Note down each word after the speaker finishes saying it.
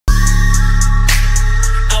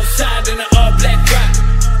ride in an all black drop.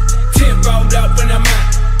 10 rolled up when I'm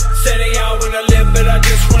out. Say they all wanna live, but I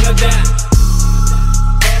just wanna die.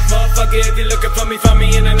 Motherfucker, if you're looking for me, find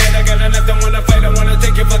me in the night. I got nothing, wanna fight, I wanna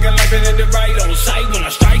take your fucking life and end it right on sight. When I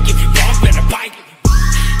strike, if you walk, better bite.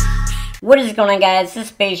 What is going on, guys?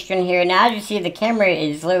 This is Bastrin here. Now, as you see, the camera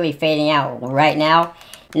is literally fading out right now.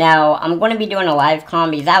 Now, I'm going to be doing a live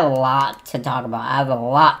con because I have a lot to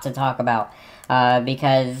talk about.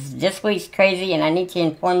 Because this week's crazy and I need to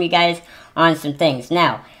inform you guys on some things.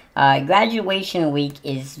 Now, graduation week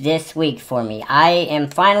is this week for me. I am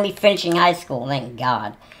finally finishing high school, thank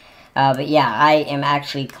God. But yeah, I am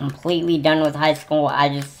actually completely done with high school. I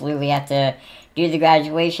just literally have to do the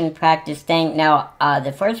graduation practice thing. Now,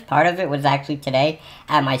 the first part of it was actually today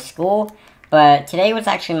at my school. But today was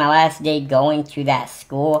actually my last day going to that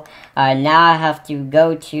school. Now I have to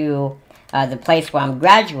go to the place where I'm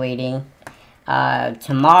graduating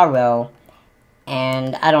tomorrow.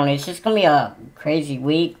 And I don't know, it's just going to be a crazy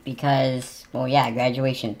week because, well, yeah,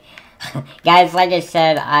 graduation. Guys, like I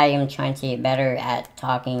said, I am trying to get better at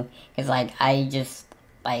talking. Because, like,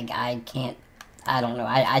 I can't, I don't know,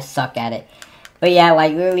 I suck at it. But yeah,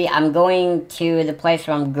 like, literally, I'm going to the place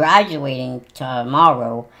where I'm graduating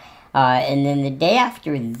tomorrow. And then the day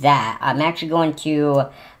after that, I'm actually going to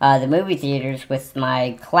the movie theaters with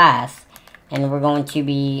my class. And we're going to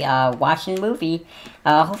be watching a movie.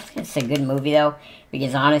 Hopefully it's a good movie, though.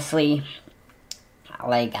 Because, honestly,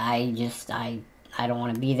 like, I don't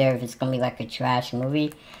want to be there if it's going to be, like, a trash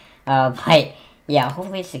movie. But, yeah,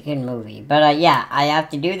 hopefully it's a good movie. But, yeah, I have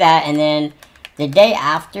to do that. And then the day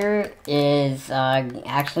after is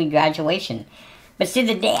actually graduation. But see,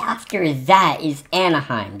 the day after that is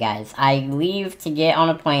Anaheim, guys. I leave to get on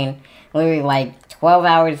a plane literally like 12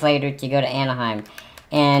 hours later to go to Anaheim.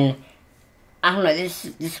 And I don't know,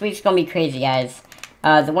 this week's gonna be crazy, guys.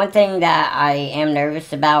 The one thing that I am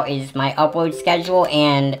nervous about is my upload schedule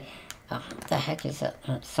and what the heck is that?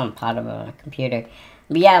 Some part of a computer.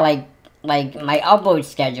 But yeah, like my upload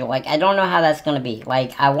schedule, like I don't know how that's gonna be.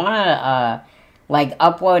 Like I wanna like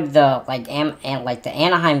upload the the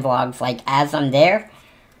Anaheim vlogs like as I'm there,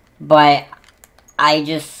 but I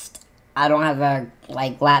don't have a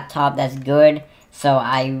laptop that's good, so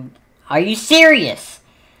are you serious?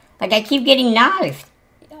 Like I keep getting knifed.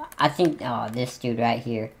 I think this dude right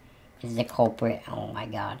here is the culprit. Oh my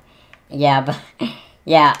god. Yeah, but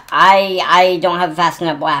yeah, I don't have a fast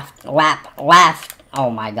enough oh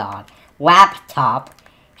my god, laptop,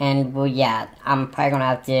 and well yeah, I'm probably gonna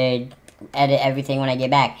have to edit everything when I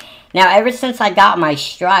get back. Now, ever since I got my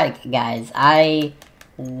strike, guys, I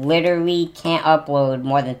literally can't upload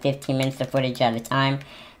more than 15 minutes of footage at a time.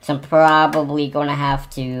 So I'm probably going to have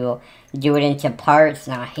to do it into parts.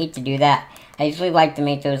 Now, I hate to do that. I usually like to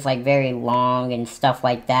make those, like, very long and stuff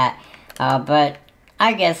like that. But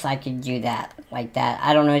I guess I could do that like that.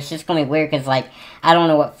 I don't know. It's just going to be weird because, like, I don't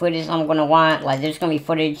know what footage I'm going to want. Like, there's going to be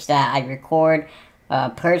footage that I record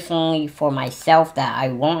personally for myself that I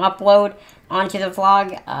won't upload onto the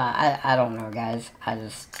vlog. I don't know, guys. I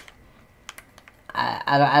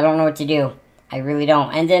don't know what to do. I really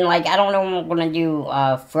don't. And then, like, I don't know what I'm gonna do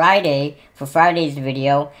Friday for Friday's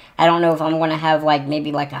video. I don't know if I'm gonna have like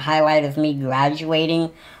maybe like a highlight of me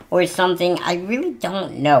graduating or something. I really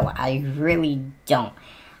don't know. I really don't.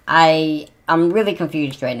 I'm really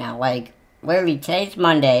confused right now. Like, literally, today's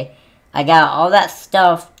Monday. I got all that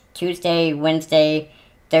stuff Tuesday, Wednesday,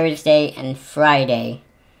 Thursday, and Friday,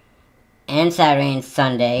 and Saturday and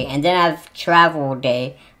Sunday, and then I have travel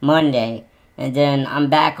day, Monday, and then I'm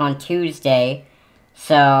back on Tuesday,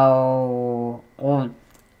 so, well,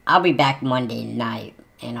 I'll be back Monday night,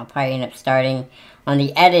 and I'll probably end up starting on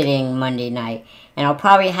the editing Monday night, and I'll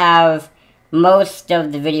probably have most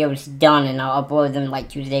of the videos done, and I'll upload them like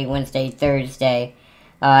Tuesday, Wednesday, Thursday,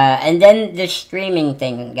 and then the streaming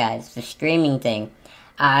thing, guys, the streaming thing.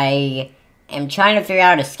 I am trying to figure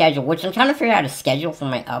out a schedule, which I'm trying to figure out a schedule for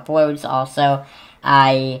my uploads also.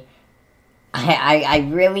 I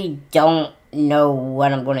really don't know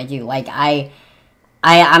what I'm going to do. Like,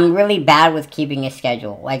 I'm really bad with keeping a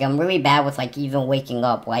schedule. Like, I'm really bad with, like, even waking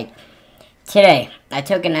up. Like, today, I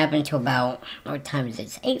took a nap until about, what time is it?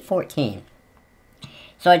 It's 8:14.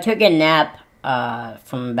 So, I took a nap,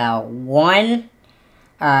 from about 1,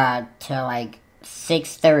 to, like,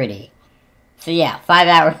 6:30. So yeah,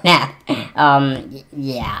 5-hour nap.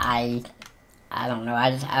 Yeah, I don't know.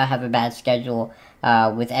 I have a bad schedule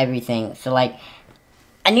with everything. So like,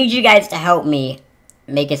 I need you guys to help me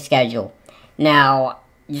make a schedule. Now,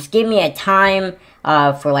 just give me a time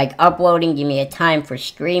for like uploading. Give me a time for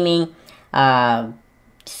streaming,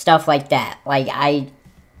 stuff like that. Like I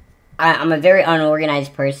I'm a very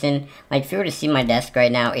unorganized person. Like, if you were to see my desk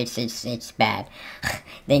right now, it's bad.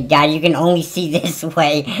 Thank God you can only see this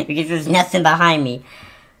way, because there's nothing behind me.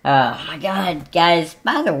 Oh my God, guys,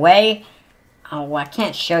 by the way, oh, I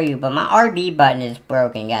can't show you, but my RB button is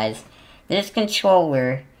broken, guys. This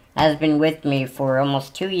controller has been with me for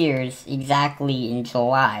almost 2 years, exactly in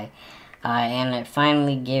July. And it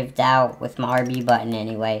finally gave out with my RB button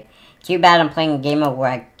anyway. Too bad I'm playing a game mode where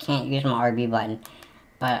I can't use my RB button.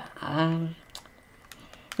 But,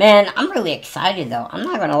 man, I'm really excited though. I'm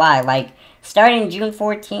not gonna lie. Like, starting June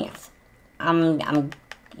 14th, I'm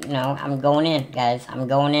going in, guys. I'm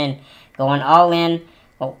going in. Going all in.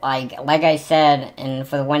 Well, like I said, and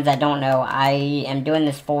for the ones that don't know, I am doing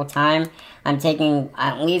this full time. I'm taking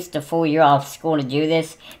at least a full year off school to do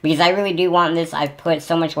this, because I really do want this. I've put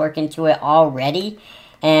so much work into it already.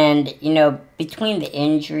 And, you know, between the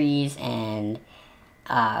injuries and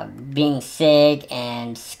being sick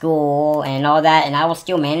and school and all that, and I will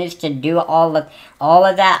still manage to do all of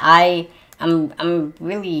that. I'm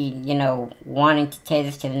really, you know, wanting to take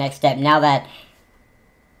this to the next step now that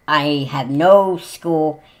I have no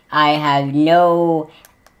school, I have no,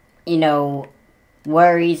 you know,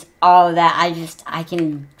 worries, all of that. I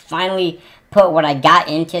can finally put what I got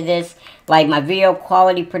into this. Like, my video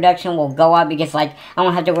quality production will go up, because, like, I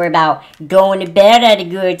don't have to worry about going to bed at a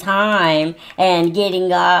good time and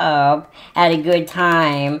getting up at a good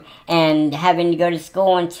time and having to go to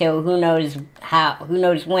school until who knows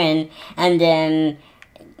when, and then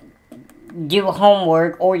do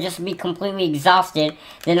homework or just be completely exhausted.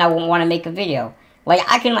 Then I won't want to make a video. Like,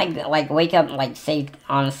 I can, like wake up, like, say,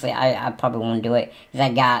 honestly, I probably won't do it, because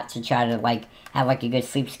I got to try to, like, have, like, a good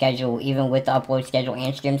sleep schedule, even with the upload schedule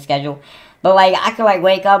and stream schedule. But, like, I could, like,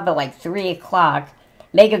 wake up at, like, 3 o'clock,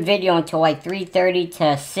 make a video until, like, 3:30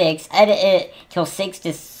 to 6, edit it till 6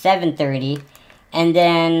 to 7:30, and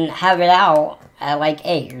then have it out at, like,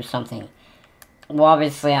 8 or something. Well,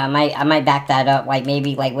 obviously, I might back that up, like,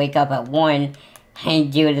 maybe, like, wake up at 1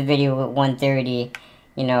 and do the video at 1:30,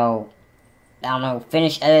 you know, I don't know,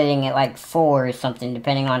 finish editing at, like, 4 or something,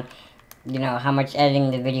 depending on, you know, how much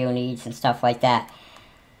editing the video needs and stuff like that.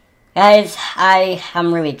 Guys,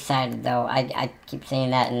 I'm really excited, though. I keep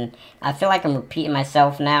saying that, and I feel like I'm repeating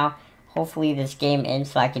myself now. Hopefully this game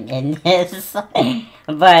ends so I can end this.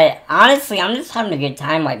 But, honestly, I'm just having a good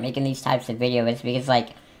time, like, making these types of videos, because,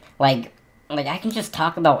 like, I can just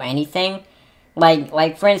talk about anything.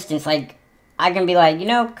 Like, for instance, like, I can be like, you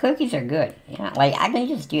know, cookies are good. Yeah, like, I can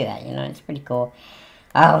just do that, you know, it's pretty cool.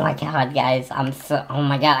 Oh my God, guys, oh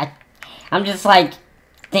my God, I'm just, like,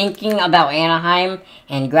 thinking about Anaheim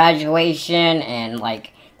and graduation and,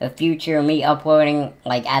 like, the future of me uploading,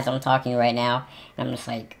 like, as I'm talking right now. And I'm just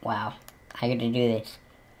like, wow, I get to do this.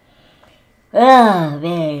 Oh,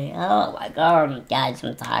 man, oh my God, guys,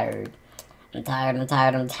 I'm tired. I'm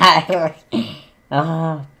tired.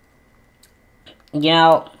 You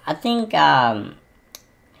know, I think, the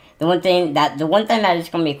one thing that is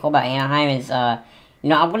going to be cool about Anaheim is, you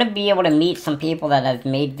know, I'm going to be able to meet some people that I've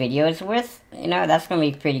made videos with. You know, that's going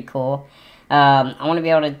to be pretty cool. I want to be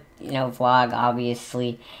able to, you know, vlog,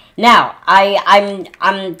 obviously. Now, I'm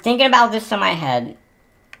thinking about this in my head,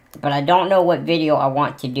 but I don't know what video I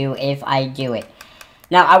want to do if I do it.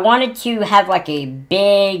 Now, I wanted to have, like, a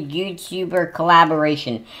big YouTuber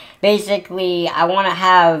collaboration. Basically, I want to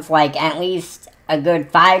have, like, at least a good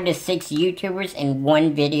 5 to 6 YouTubers in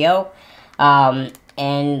one video.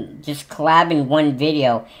 And just collab in one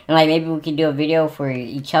video. And, like, maybe we could do a video for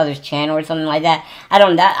each other's channel or something like that. I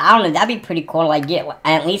don't know, that'd be pretty cool to, like, get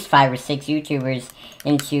at least 5 or 6 YouTubers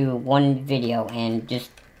into one video and just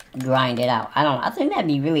grind it out. I don't know, I think that'd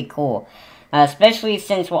be really cool. Especially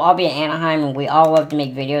since we'll all be in Anaheim and we all love to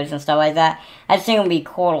make videos and stuff like that. I just think it would be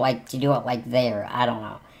cool, like, to do it, like, there. I don't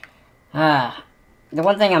know. The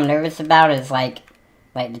one thing I'm nervous about is, like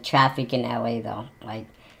the traffic in LA, though. Like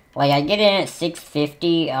I get in at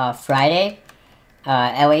 6:50, Friday,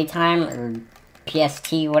 LA time, or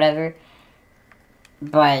PST, whatever.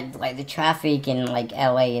 But, like, the traffic in, like,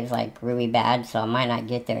 LA is, like, really bad, so I might not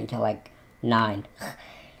get there until, like, 9.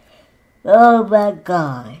 Oh, my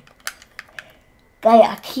God. Guy,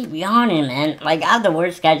 I keep yawning, man. Like, I have the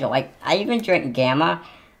worst schedule. Like, I even drink Gamma,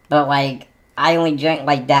 but, like, I only drank,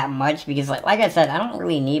 like, that much because, like I said, I don't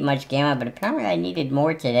really need much Gamma, but apparently I needed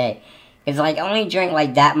more today. Because, like, I only drank,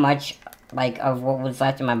 like, that much, like, of what was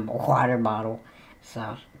left in my water bottle.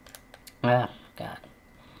 So, oh, God.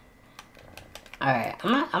 Alright,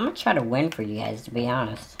 I'm gonna try to win for you guys, to be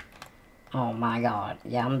honest. Oh, my God.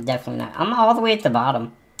 Yeah, I'm definitely not. I'm all the way at the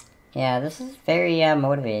bottom. Yeah, this is very,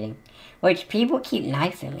 motivating. Which, people keep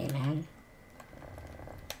knifing me, man.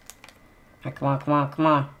 Alright, come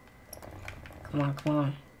on. Come on, come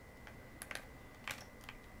on.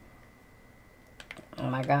 Oh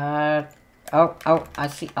my god. Oh, I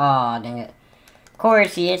see. Oh, dang it. Of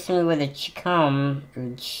course, he hits me with a chicum,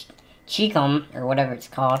 or whatever it's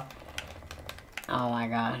called. Oh my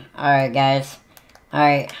god. Alright, guys.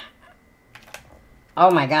 Alright.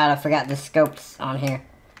 Oh my god, I forgot the scopes on here.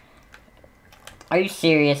 Are you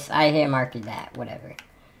serious? I hit marked that. Whatever.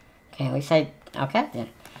 Okay, at least I... Okay, then.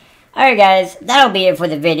 Alright, guys. That'll be it for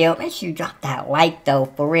the video. Make sure you drop that like, though,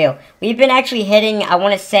 for real. We've been actually hitting, I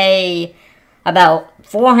want to say, about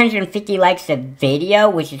 450 likes a video,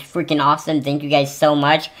 which is freaking awesome. Thank you guys so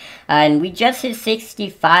much. And we just hit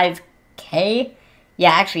 65K.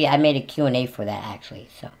 Yeah, actually, I made a Q&A for that, actually.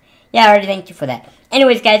 So, yeah, I already thanked you for that.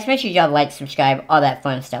 Anyways, guys, make sure you drop a like, subscribe, all that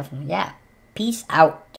fun stuff. Yeah, peace out.